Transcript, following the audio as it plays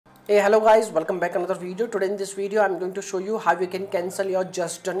Hey, hello guys, welcome back another video. Today in this video I'm going to show you how you can cancel your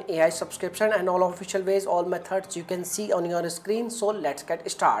Justdone AI subscription and all official ways, all methods you can see on your screen. So let's get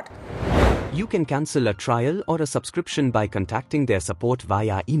started. You can cancel a trial or a subscription by contacting their support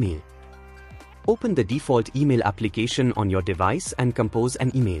via email. Open the default email application on your device and compose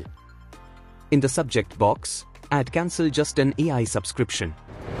an email. In the subject box, add Cancel Justdone AI Subscription.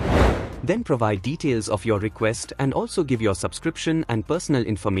 Then provide details of your request and also give your subscription and personal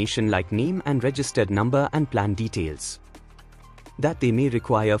information like name and registered number and plan details that they may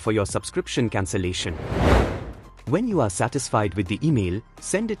require for your subscription cancellation. When you are satisfied with the email,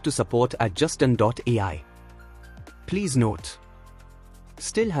 send it to support@justdone.ai. Please note,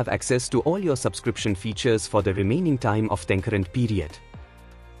 still have access to all your subscription features for the remaining time of the current period.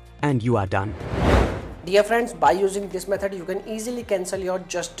 And you are done. Dear friends, by using this method you can easily cancel your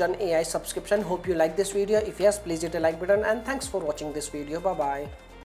Justdone AI subscription. Hope you like this video. If yes, please hit the like button and thanks for watching this video. Bye bye.